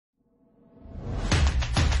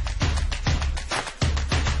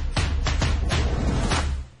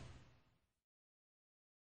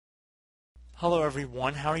Hello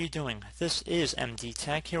everyone, how are you doing? This is MD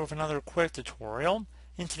Tech here with another quick tutorial.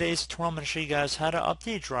 In today's tutorial I'm going to show you guys how to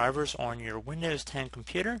update drivers on your Windows 10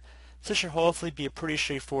 computer. This should hopefully be a pretty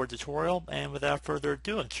straightforward tutorial, and without further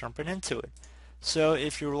ado, let's jump right into it. So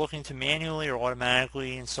if you're looking to manually or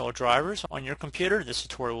automatically install drivers on your computer, this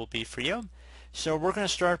tutorial will be for you. So we're going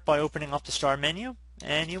to start by opening up the Start menu,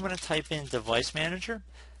 and you want to type in Device Manager.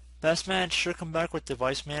 Best Match should come back with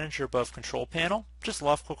Device Manager above Control Panel. Just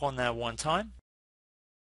left click on that one time.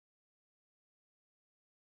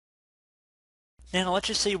 Now let's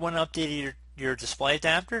just say you want to update your display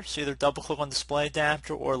adapter, so either double click on display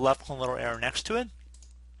adapter or left click on the little arrow next to it.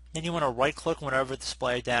 Then you want to right click on whatever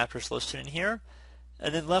display adapter is listed in here,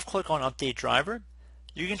 and then left click on update driver.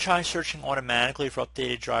 You can try searching automatically for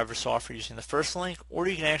updated driver software using the first link, or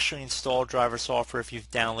you can actually install driver software if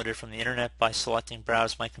you've downloaded from the internet by selecting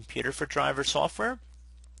Browse My Computer for driver software.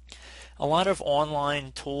 A lot of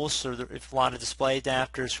online tools, so a lot of display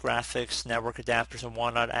adapters, graphics, network adapters, and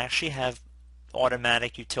whatnot actually have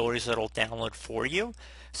automatic utilities that will download for you.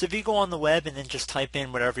 So if you go on the web and then just type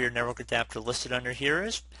in whatever your network adapter listed under here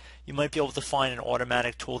is, you might be able to find an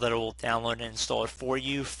automatic tool that will download and install it for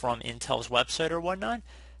you from Intel's website or whatnot.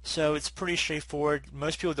 So it's pretty straightforward.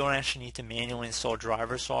 Most people don't actually need to manually install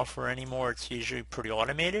driver software anymore. It's usually pretty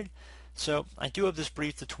automated. So I do hope this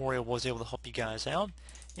brief tutorial was able to help you guys out.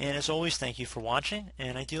 And as always, thank you for watching,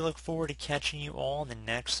 and I do look forward to catching you all in the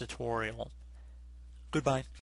next tutorial. Goodbye.